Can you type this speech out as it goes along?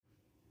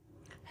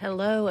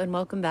Hello and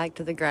welcome back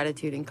to the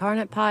Gratitude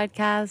Incarnate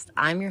podcast.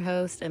 I'm your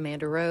host,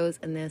 Amanda Rose,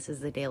 and this is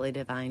the Daily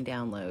Divine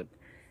Download.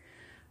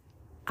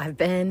 I've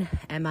been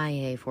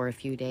MIA for a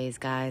few days,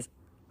 guys.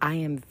 I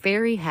am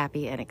very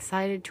happy and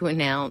excited to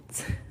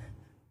announce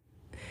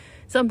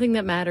something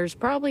that matters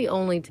probably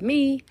only to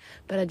me,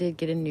 but I did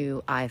get a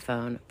new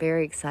iPhone.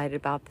 Very excited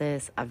about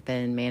this. I've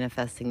been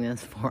manifesting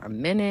this for a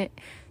minute.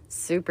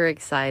 Super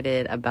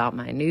excited about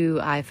my new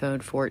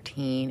iPhone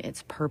 14.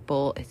 It's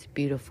purple. It's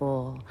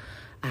beautiful.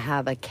 I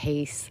have a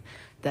case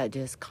that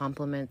just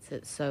complements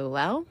it so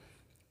well.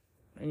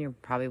 And you're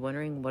probably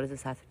wondering, what does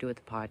this have to do with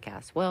the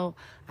podcast? Well,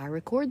 I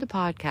record the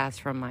podcast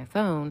from my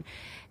phone,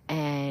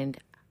 and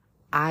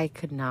I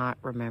could not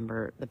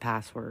remember the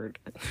password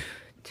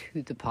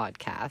to the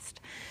podcast.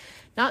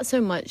 Not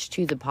so much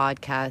to the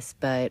podcast,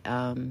 but,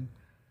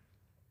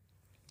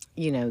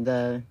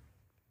 the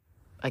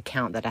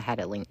account that I had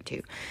it linked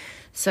to.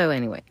 So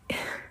anyway,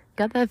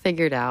 got that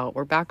figured out.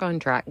 We're back on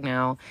track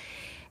now.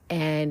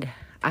 And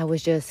I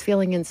was just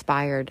feeling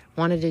inspired,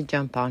 wanted to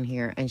jump on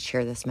here and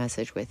share this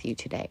message with you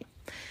today.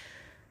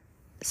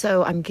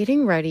 So I'm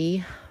getting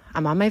ready.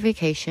 I'm on my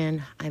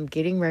vacation. I'm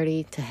getting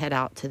ready to head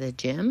out to the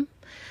gym,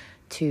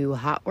 to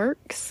Hot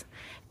Works,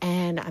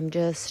 and I'm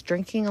just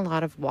drinking a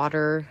lot of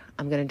water.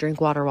 I'm going to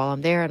drink water while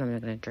I'm there, and I'm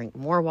going to drink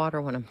more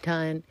water when I'm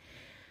done.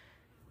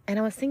 And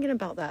I was thinking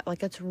about that.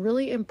 It's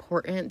really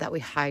important that we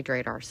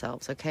hydrate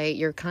ourselves, okay?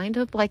 You're kind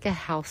of like a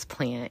house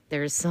plant.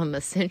 There's some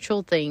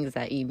essential things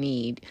that you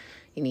need.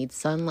 You need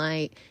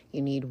sunlight,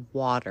 you need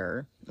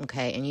water,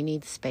 okay? And you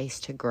need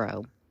space to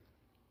grow.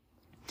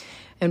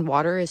 And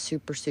water is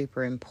super,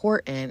 super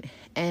important.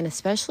 And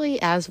especially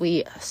as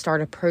we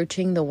start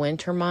approaching the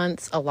winter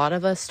months, a lot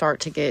of us start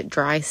to get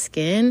dry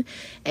skin.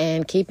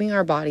 And keeping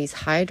our bodies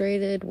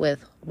hydrated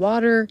with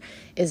water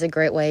is a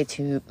great way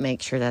to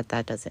make sure that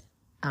that doesn't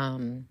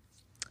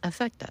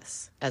affect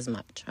us as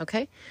much,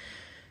 okay?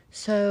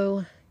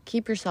 So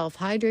keep yourself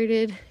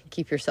hydrated,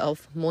 keep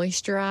yourself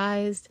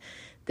moisturized.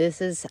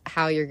 This is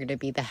how you're going to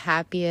be the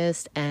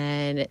happiest,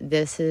 and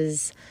this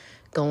is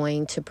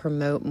going to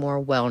promote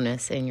more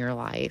wellness in your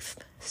life.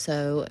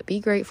 So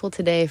be grateful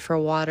today for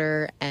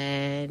water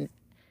and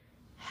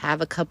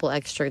have a couple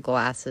extra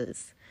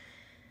glasses.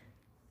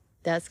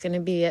 That's going to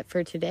be it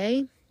for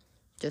today.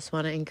 Just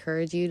want to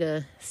encourage you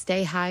to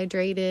stay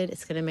hydrated.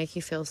 It's going to make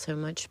you feel so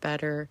much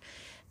better.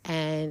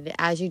 And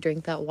as you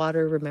drink that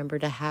water, remember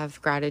to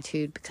have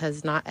gratitude,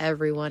 because not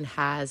everyone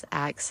has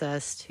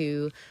access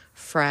to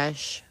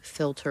fresh,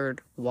 filtered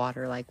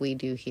water like we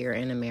do here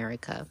in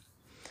America.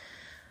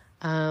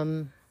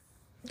 All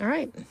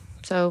right.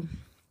 So,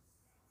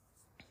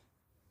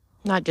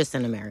 not just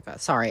in America.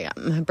 Sorry,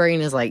 my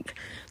brain is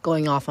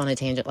going off on a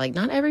tangent.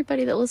 Not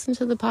everybody that listens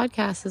to the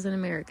podcast is in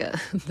America.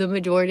 The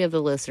majority of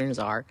the listeners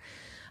are.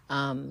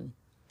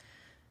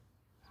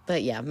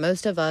 But yeah,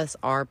 most of us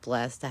are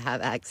blessed to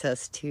have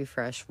access to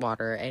fresh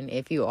water. And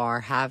if you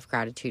are, have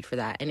gratitude for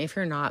that. And if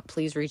you're not,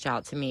 please reach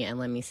out to me and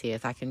let me see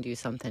if I can do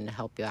something to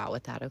help you out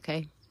with that,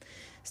 okay?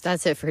 So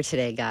that's it for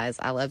today, guys.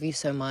 I love you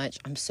so much.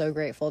 I'm so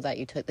grateful that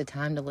you took the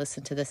time to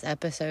listen to this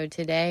episode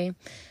today.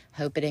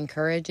 Hope it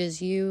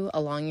encourages you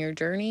along your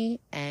journey.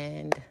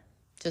 And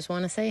just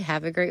want to say,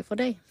 have a grateful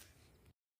day.